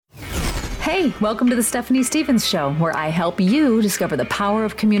Hey, welcome to the Stephanie Stevens Show, where I help you discover the power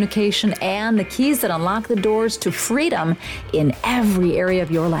of communication and the keys that unlock the doors to freedom in every area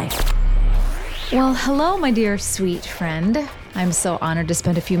of your life. Well, hello, my dear sweet friend. I'm so honored to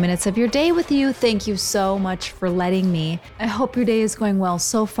spend a few minutes of your day with you. Thank you so much for letting me. I hope your day is going well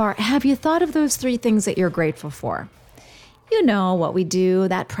so far. Have you thought of those 3 things that you're grateful for? You know what we do,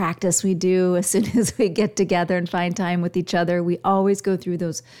 that practice we do as soon as we get together and find time with each other. We always go through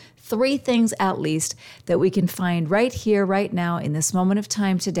those 3 things at least that we can find right here, right now, in this moment of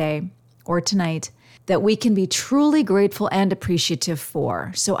time today or tonight that we can be truly grateful and appreciative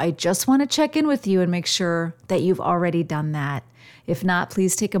for. So I just want to check in with you and make sure that you've already done that. If not,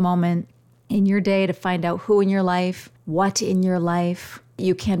 please take a moment in your day to find out who in your life, what in your life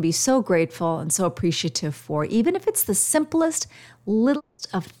you can be so grateful and so appreciative for, even if it's the simplest, littlest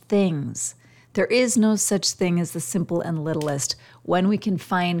of things. There is no such thing as the simple and littlest when we can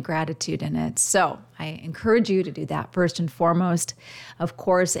find gratitude in it. So I encourage you to do that first and foremost, of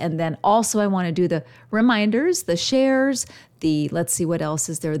course. And then also I want to do the reminders, the shares, let's see what else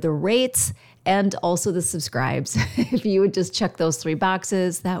is there, the rates, and also the subscribes. If you would just check those 3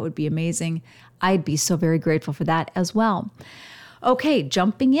 boxes, that would be amazing. I'd be so very grateful for that as well. Okay,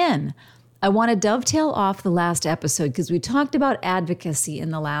 jumping in. I want to dovetail off the last episode because we talked about advocacy in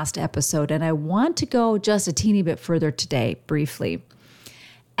the last episode, and I want to go just a teeny bit further today, briefly.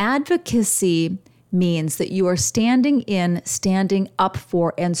 Advocacy means that you are standing up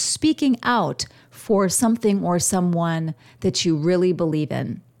for, and speaking out for something or someone that you really believe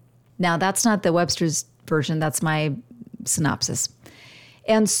in. Now, that's not the Webster's version, that's my synopsis.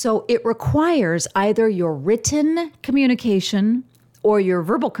 And so it requires either your written communication or your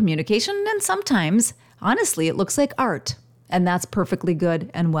verbal communication, and sometimes, honestly, it looks like art, and that's perfectly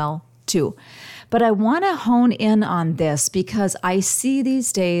good and well, too. But I want to hone in on this because I see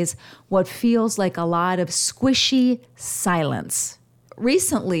these days what feels like a lot of squishy silence.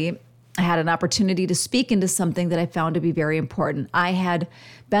 Recently, I had an opportunity to speak into something that I found to be very important. I had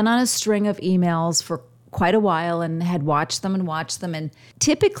been on a string of emails for quite a while and had watched them. And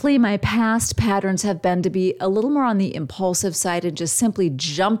typically my past patterns have been to be a little more on the impulsive side and just simply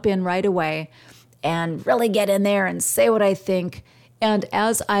jump in right away and really get in there and say what I think. And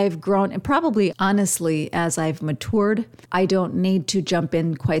as I've grown, and probably honestly, as I've matured, I don't need to jump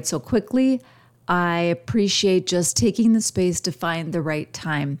in quite so quickly. I appreciate just taking the space to find the right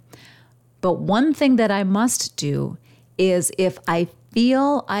time. But one thing that I must do is if I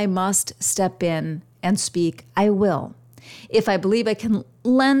feel I must step in and speak, I will. If I believe I can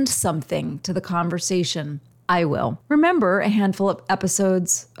lend something to the conversation, I will. Remember a handful of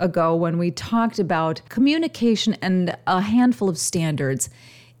episodes ago when we talked about communication and a handful of standards.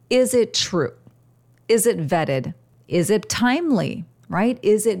 Is it true? Is it vetted? Is it timely, right?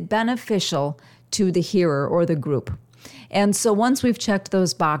 Is it beneficial to the hearer or the group? And so once we've checked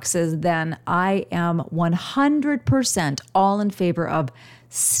those boxes, then I am 100% all in favor of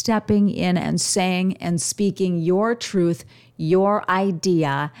stepping in and saying and speaking your truth, your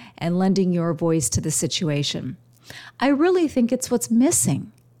idea, and lending your voice to the situation. I really think it's what's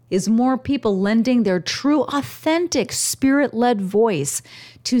missing, is more people lending their true, authentic, spirit-led voice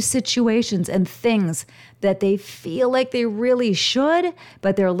to situations and things that they feel like they really should,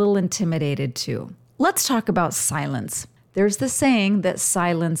 but they're a little intimidated to. Let's talk about silence. There's the saying that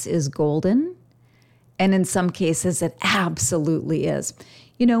silence is golden, and in some cases it absolutely is.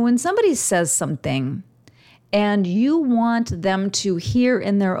 You know, when somebody says something and you want them to hear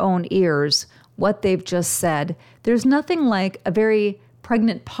in their own ears what they've just said, there's nothing like a very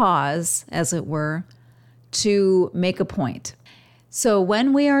pregnant pause, as it were, to make a point. So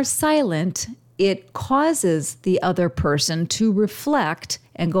when we are silent, it causes the other person to reflect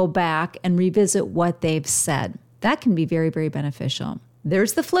and go back and revisit what they've said. That can be very, very beneficial.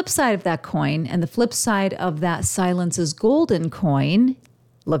 There's the flip side of that coin, and the flip side of that silence is golden coin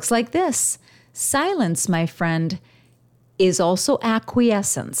looks like this. Silence, my friend, is also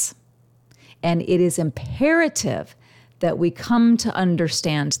acquiescence. And it is imperative that we come to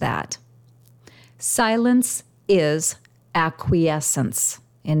understand that. Silence is acquiescence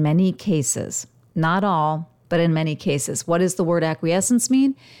in many cases. Not all, but in many cases. What does the word acquiescence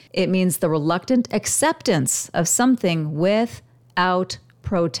mean? It means the reluctant acceptance of something without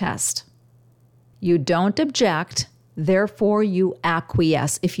protest. You don't object, therefore you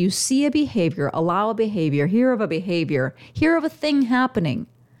acquiesce. If you see a behavior, allow a behavior, hear of a thing happening,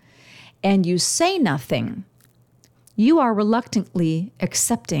 and you say nothing, you are reluctantly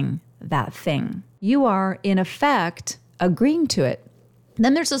accepting that thing. You are, in effect, agreeing to it.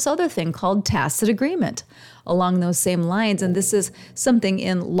 Then there's this other thing called tacit agreement along those same lines. And this is something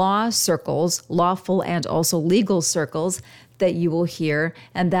in law circles, lawful and also legal circles, that you will hear,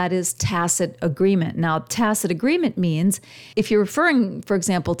 and that is tacit agreement. Now, tacit agreement means if you're referring, for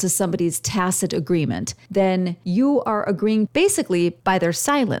example, to somebody's tacit agreement, then you are agreeing basically by their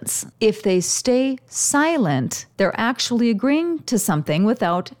silence. If they stay silent, they're actually agreeing to something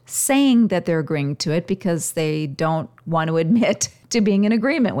without saying that they're agreeing to it because they don't want to admit to being in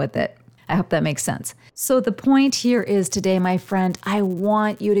agreement with it. I hope that makes sense. So the point here is today, my friend, I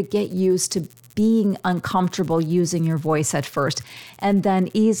want you to get used to being uncomfortable using your voice at first, and then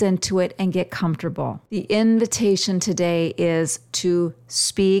ease into it and get comfortable. The invitation today is to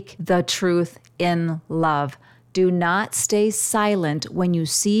speak the truth in love. Do not stay silent when you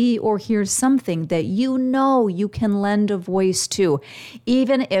see or hear something that you know you can lend a voice to,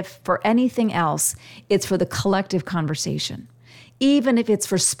 even if for anything else, it's for the collective conversation. Even if it's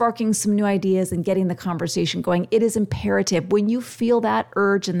for sparking some new ideas and getting the conversation going, it is imperative when you feel that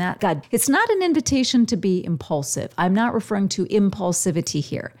urge and that God. It's not an invitation to be impulsive. I'm not referring to impulsivity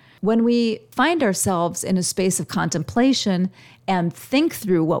here. When we find ourselves in a space of contemplation and think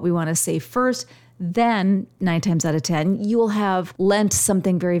through what we want to say first, then 9 times out of 10, you will have lent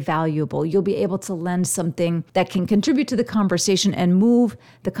something very valuable. You'll be able to lend something that can contribute to the conversation and move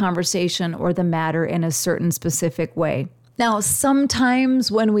the conversation or the matter in a certain specific way. Now,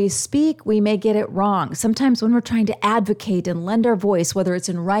 sometimes when we speak, we may get it wrong. Sometimes when we're trying to advocate and lend our voice, whether it's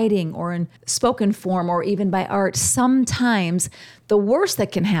in writing or in spoken form or even by art, sometimes the worst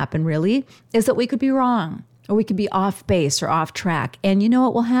that can happen really is that we could be wrong or we could be off base or off track. And you know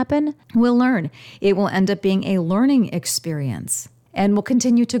what will happen? We'll learn. It will end up being a learning experience and we'll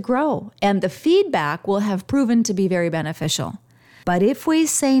continue to grow. And the feedback will have proven to be very beneficial. But if we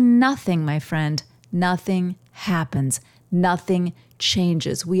say nothing, my friend, nothing happens. Nothing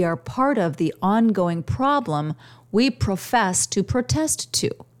changes. We are part of the ongoing problem we profess to protest to.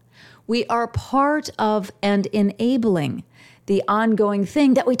 We are part of and enabling the ongoing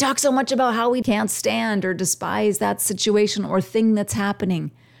thing that we talk so much about how we can't stand or despise that situation or thing that's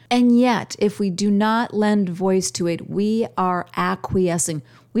happening. And yet, if we do not lend voice to it, we are acquiescing.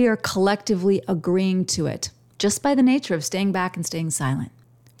 We are collectively agreeing to it, just by the nature of staying back and staying silent.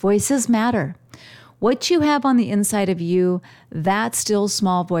 Voices matter. What you have on the inside of you, that still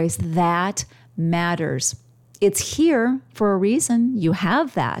small voice, that matters. It's here for a reason. You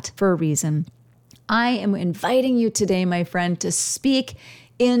have that for a reason. I am inviting you today, my friend, to speak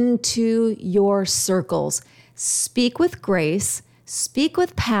into your circles. Speak with grace, speak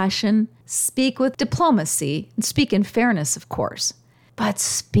with passion, speak with diplomacy, and speak in fairness, of course. But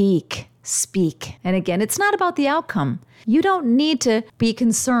speak. And again, it's not about the outcome. You don't need to be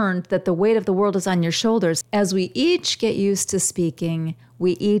concerned that the weight of the world is on your shoulders. As we each get used to speaking,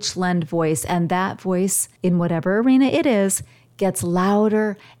 we each lend voice, and that voice, in whatever arena it is, gets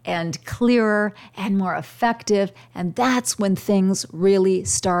louder and clearer and more effective, and that's when things really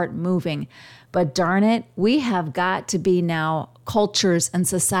start moving. But darn it, we have got to be now cultures and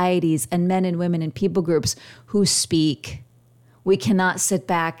societies and men and women and people groups who speak. We cannot sit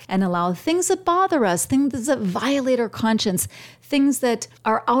back and allow things that bother us, things that violate our conscience, things that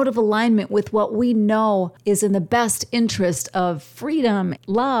are out of alignment with what we know is in the best interest of freedom,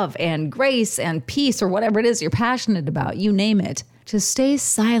 love, and grace and peace, or whatever it is you're passionate about, you name it. To stay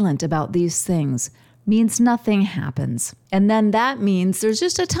silent about these things means nothing happens. And then that means there's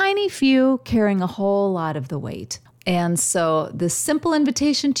just a tiny few carrying a whole lot of the weight. And so the simple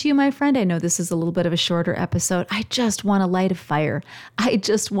invitation to you, my friend, I know this is a little bit of a shorter episode. I just want to light a fire. I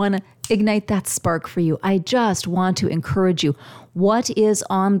just want to ignite that spark for you. I just want to encourage you. What is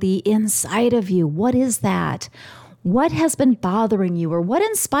on the inside of you? What is that? What has been bothering you, or what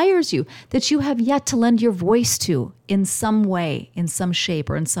inspires you that you have yet to lend your voice to in some way, in some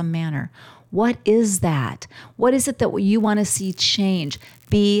shape, or in some manner? What is that? What is it that you want to see change?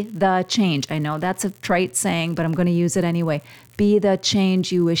 Be the change. I know that's a trite saying, but I'm going to use it anyway. Be the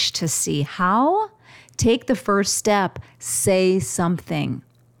change you wish to see. How? Take the first step. Say something.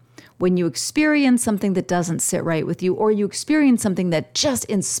 When you experience something that doesn't sit right with you, or you experience something that just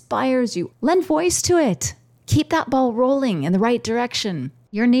inspires you, lend voice to it. Keep that ball rolling in the right direction.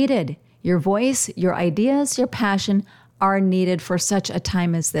 You're needed. Your voice, your ideas, your passion are needed for such a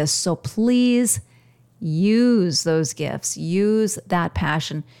time as this. So please use those gifts, use that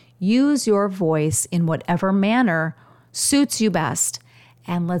passion, use your voice in whatever manner suits you best.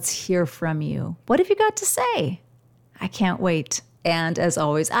 And let's hear from you. What have you got to say? I can't wait. And as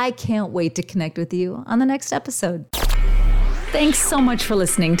always, I can't wait to connect with you on the next episode. Thanks so much for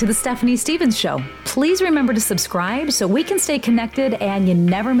listening to The Stephanie Stevens Show. Please remember to subscribe so we can stay connected and you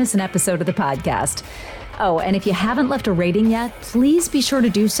never miss an episode of the podcast. Oh, and if you haven't left a rating yet, please be sure to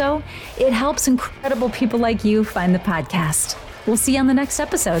do so. It helps incredible people like you find the podcast. We'll see you on the next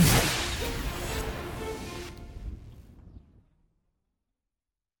episode.